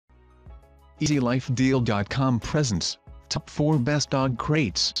Easylifedeal.com presents Top 4 Best Dog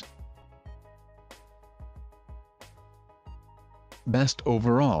Crates. Best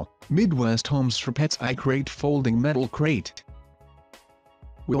Overall, Midwest Homes for Pets iCrate Folding Metal Crate.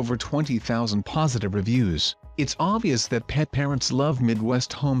 With over 20,000 positive reviews, it's obvious that pet parents love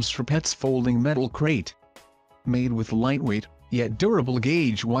Midwest Homes for Pets Folding Metal Crate. Made with lightweight, yet durable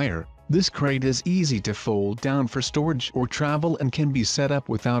gauge wire, this crate is easy to fold down for storage or travel and can be set up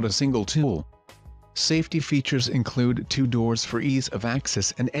without a single tool. Safety features include 2 doors for ease of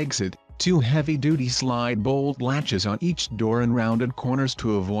access and exit, 2 heavy-duty slide bolt latches on each door and rounded corners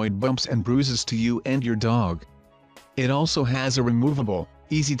to avoid bumps and bruises to you and your dog. It also has a removable,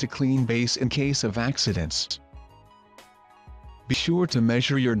 easy-to-clean base in case of accidents. Be sure to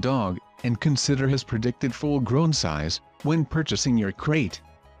measure your dog, and consider his predicted full-grown size, when purchasing your crate.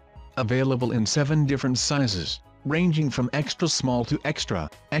 Available in 7 different sizes, ranging from extra small to extra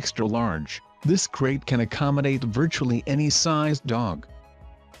large, this crate can accommodate virtually any sized dog.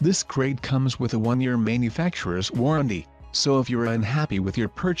 This crate comes with a 1-year manufacturer's warranty, so if you're unhappy with your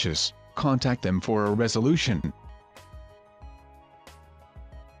purchase, contact them for a resolution.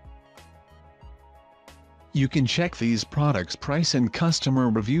 You can check these products' price and customer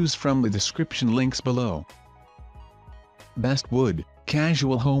reviews from the description links below. Best Wood,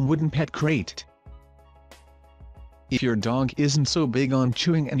 Casual Home Wooden Pet Crate. If your dog isn't so big on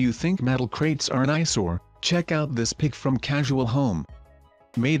chewing and you think metal crates are an eyesore, check out this pick from Casual Home.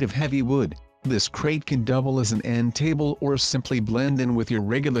 Made of heavy wood, this crate can double as an end table or simply blend in with your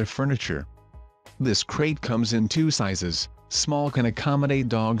regular furniture. This crate comes in 2 sizes. Small can accommodate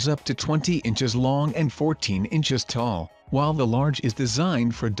dogs up to 20 inches long and 14 inches tall, while the large is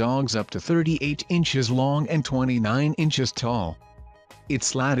designed for dogs up to 38 inches long and 29 inches tall. Its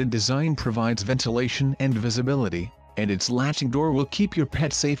slatted design provides ventilation and visibility, and its latching door will keep your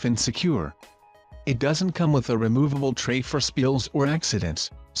pet safe and secure. It doesn't come with a removable tray for spills or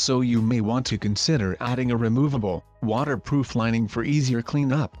accidents, so you may want to consider adding a removable, waterproof lining for easier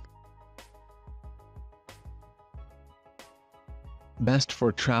cleanup. Best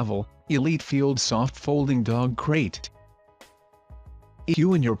for Travel, EliteField Soft Folding Dog Crate. If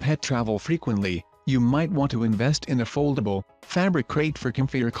you and your pet travel frequently, you might want to invest in a foldable, fabric crate for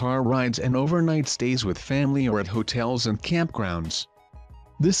comfier car rides and overnight stays with family or at hotels and campgrounds.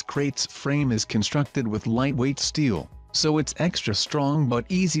 This crate's frame is constructed with lightweight steel, so it's extra strong but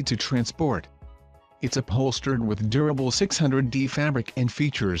easy to transport. It's upholstered with durable 600D fabric and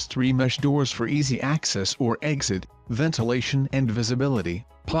features 3 mesh doors for easy access or exit, ventilation and visibility,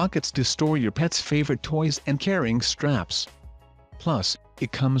 pockets to store your pet's favorite toys and carrying straps. Plus,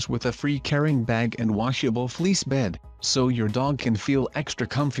 it comes with a free carrying bag and washable fleece bed, so your dog can feel extra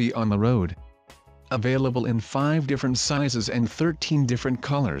comfy on the road. Available in 5 different sizes and 13 different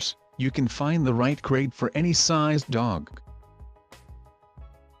colors, you can find the right crate for any sized dog.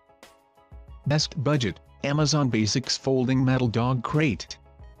 Best Budget, Amazon Basics Folding Metal Dog Crate.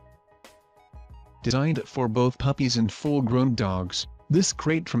 Designed for both puppies and full-grown dogs, this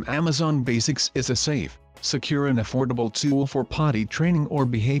crate from Amazon Basics is a safe, secure and affordable tool for potty training or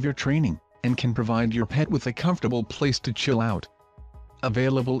behavior training, and can provide your pet with a comfortable place to chill out.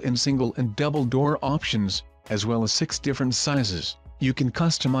 Available in single and double door options, as well as 6 different sizes, you can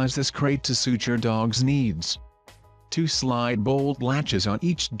customize this crate to suit your dog's needs. 2 slide bolt latches on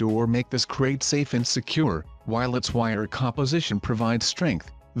each door make this crate safe and secure, while its wire composition provides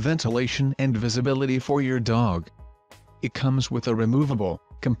strength, ventilation and visibility for your dog. It comes with a removable,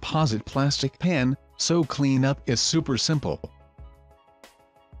 composite plastic pan, so cleanup is super simple.